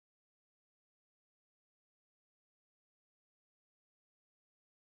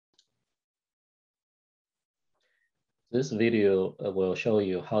This video will show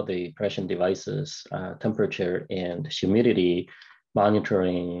you how the Prescient device's temperature and humidity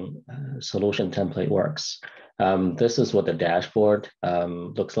monitoring solution template works. This is what the dashboard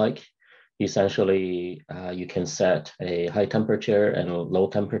looks like. Essentially, you can set a high temperature and low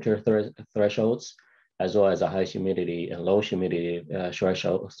temperature thresholds, as well as a high humidity and low humidity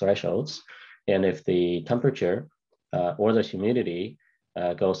thresholds. And if the temperature or the humidity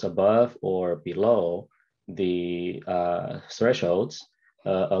goes above or below the thresholds,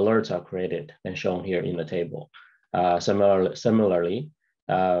 alerts are created and shown here in the table. Similarly,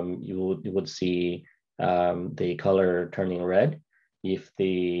 you would see the color turning red if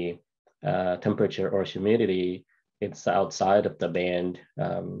the temperature or humidity is outside of the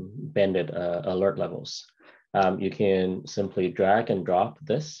banded alert levels. You can simply drag and drop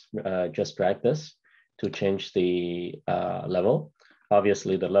this, just drag this to change the level.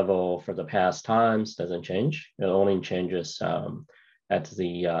 Obviously, the level for the past times doesn't change. It only changes at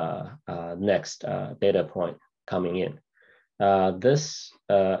the next data point coming in. And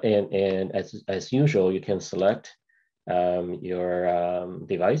as usual, you can select your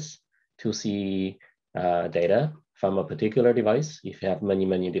device to see data from a particular device if you have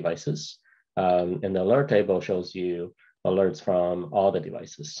many devices. And the alert table shows you alerts from all the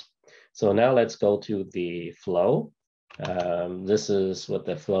devices. So now let's go to the flow. This is what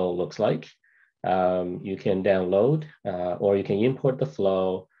the flow looks like. You can download or you can import the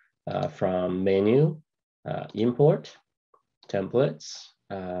flow from menu, import, templates,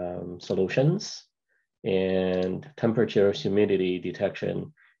 solutions, and temperature humidity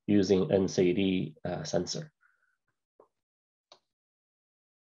detection using NCD sensor.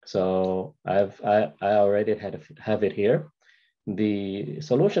 So I already have it here. The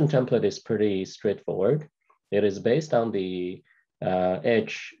solution template is pretty straightforward. It is based on the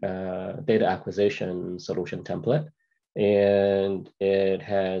Edge data acquisition solution template, and it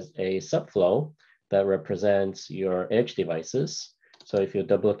has a subflow that represents your Edge devices. So if you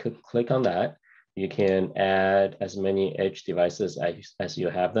double click on that, you can add as many Edge devices as you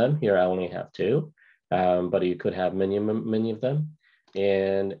have them. Here I only have 2, but you could have many of them.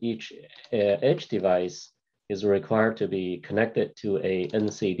 And each Edge device is required to be connected to a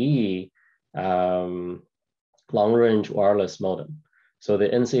NCD long-range wireless modem. So the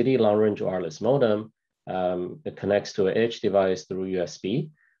NCD long-range wireless modem, it connects to an Edge device through USB.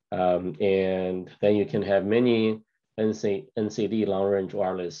 And then you can have many NCD long-range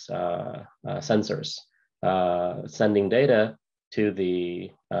wireless sensors sending data to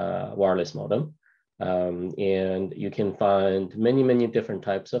the wireless modem. And you can find many different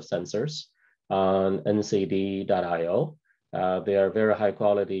types of sensors on ncd.io. They are very high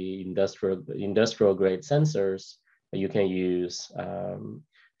quality industrial grade sensors that you can use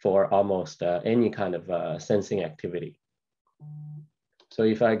for almost any kind of sensing activity. So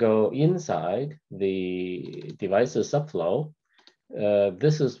if I go inside the devices subflow,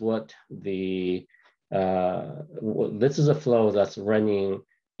 this is what the this is a flow that's running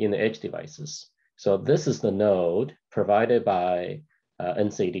in the Edge devices. So this is the node provided by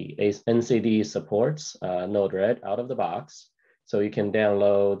NCD. NCD supports Node-RED out of the box. So you can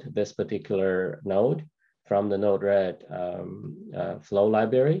download this particular node from the Node-RED flow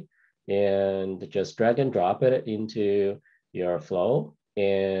library and just drag and drop it into your flow,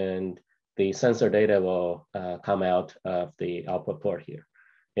 and the sensor data will come out of the output port here.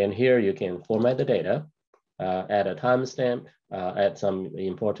 And here you can format the data, add a timestamp, add some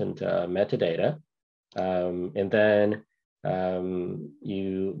important metadata, and then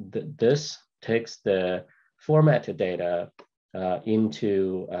this takes the formatted data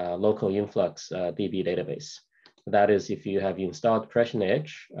into local influx DB database. That is, if you have installed Prescient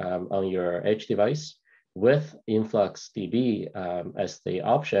Edge on your Edge device with influx DB as the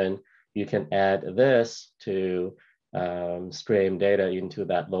option, you can add this to stream data into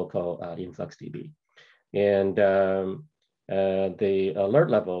that local influx DB. And the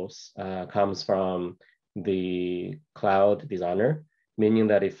alert levels comes from the cloud designer, meaning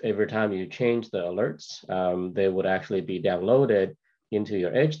that if every time you change the alerts, they would actually be downloaded into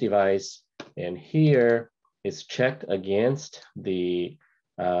your Edge device. And here it's checked against the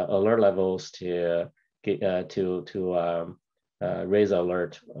alert levels to raise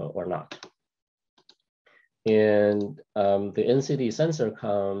alert or not. And the NCD sensor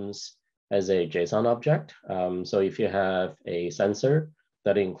comes as a JSON object. So if you have a sensor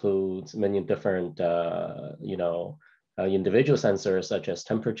that includes many different, individual sensors such as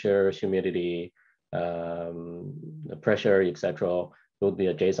temperature, humidity, pressure, etc., would be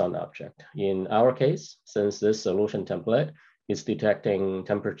a JSON object. In our case, since this solution template is detecting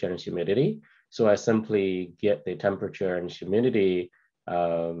temperature and humidity, So I simply get the temperature and humidity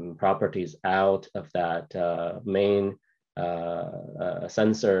properties out of that main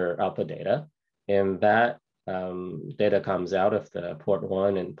sensor output data. And that data comes out of the port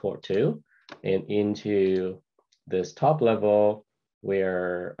 1 and port 2 and into this top level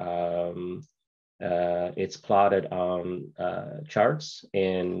where it's plotted on charts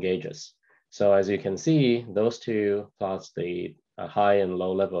and gauges. So as you can see, those two plots the high and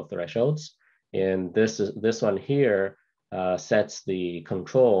low level thresholds. And this one here sets the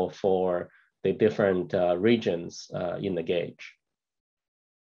control for the different regions in the gauge.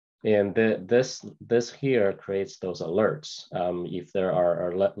 And this here creates those alerts if there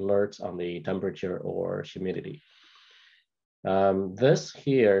are alerts on the temperature or humidity. This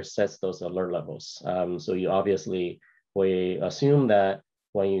here sets those alert levels. So you obviously, we assume that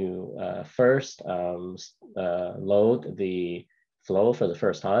when you first load the flow for the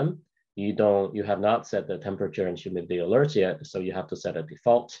first time, you have not set the temperature and humidity alerts yet, so you have to set a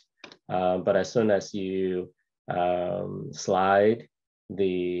default. But as soon as you slide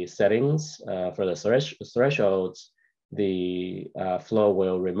the settings for the thresholds, the flow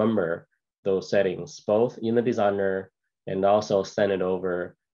will remember those settings, both in the designer and also send it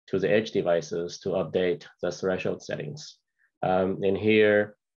over to the edge devices to update the threshold settings. And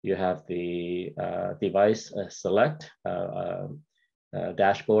here you have the device select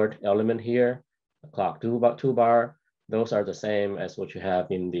dashboard element here, clock toolbar. Those are the same as what you have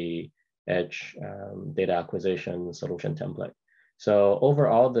in the edge data acquisition solution template. So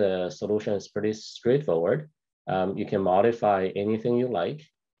overall, the solution is pretty straightforward. You can modify anything you like.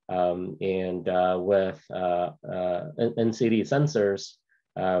 And with NCD sensors,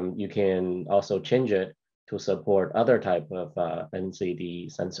 you can also change it to support other type of NCD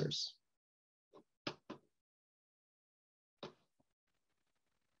sensors.